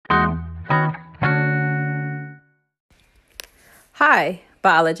Hi,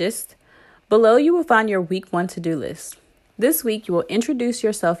 biologist. Below you will find your Week 1 to-do list. This week, you will introduce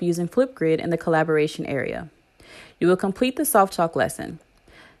yourself using Flipgrid in the collaboration area. You will complete the Soft Chalk lesson.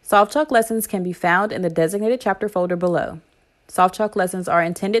 Soft Chalk lessons can be found in the designated chapter folder below. Soft Chalk lessons are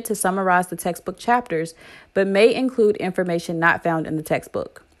intended to summarize the textbook chapters, but may include information not found in the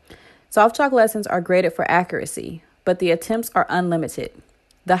textbook. Soft Chalk lessons are graded for accuracy, but the attempts are unlimited.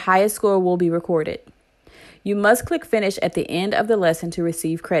 The highest score will be recorded. You must click Finish at the end of the lesson to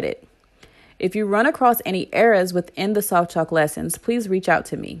receive credit. If you run across any errors within the Soft Chalk lessons, please reach out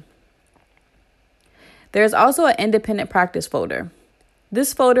to me. There is also an independent practice folder.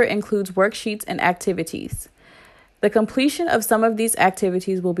 This folder includes worksheets and activities. The completion of some of these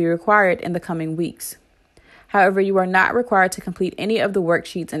activities will be required in the coming weeks. However, you are not required to complete any of the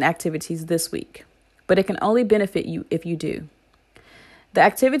worksheets and activities this week, but it can only benefit you if you do. The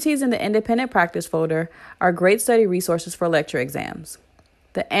activities in the independent practice folder are great study resources for lecture exams.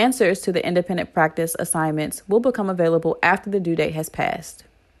 The answers to the independent practice assignments will become available after the due date has passed.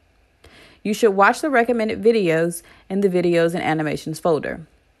 You should watch the recommended videos in the videos and animations folder.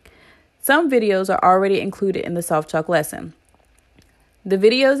 Some videos are already included in the Soft Chalk lesson. The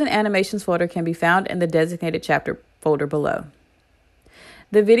videos and animations folder can be found in the designated chapter folder below.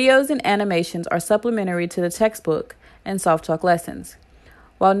 The videos and animations are supplementary to the textbook and Soft Chalk lessons.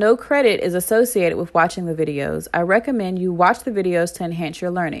 While no credit is associated with watching the videos, I recommend you watch the videos to enhance your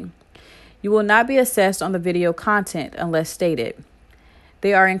learning. You will not be assessed on the video content unless stated.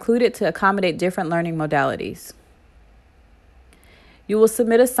 They are included to accommodate different learning modalities. You will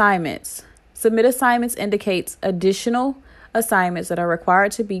submit assignments. Submit assignments indicates additional assignments that are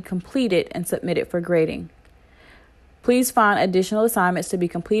required to be completed and submitted for grading. Please find additional assignments to be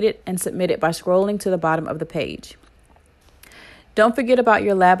completed and submitted by scrolling to the bottom of the page. Don't forget about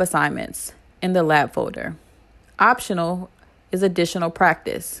your lab assignments in the lab folder. Optional is additional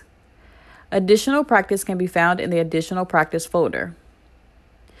practice. Additional practice can be found in the additional practice folder.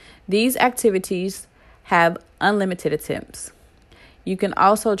 These activities have unlimited attempts. You can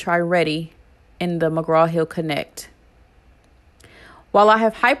also try Ready in the McGraw-Hill Connect. While I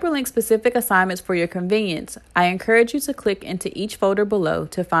have hyperlinked specific assignments for your convenience, I encourage you to click into each folder below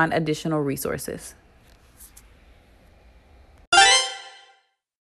to find additional resources.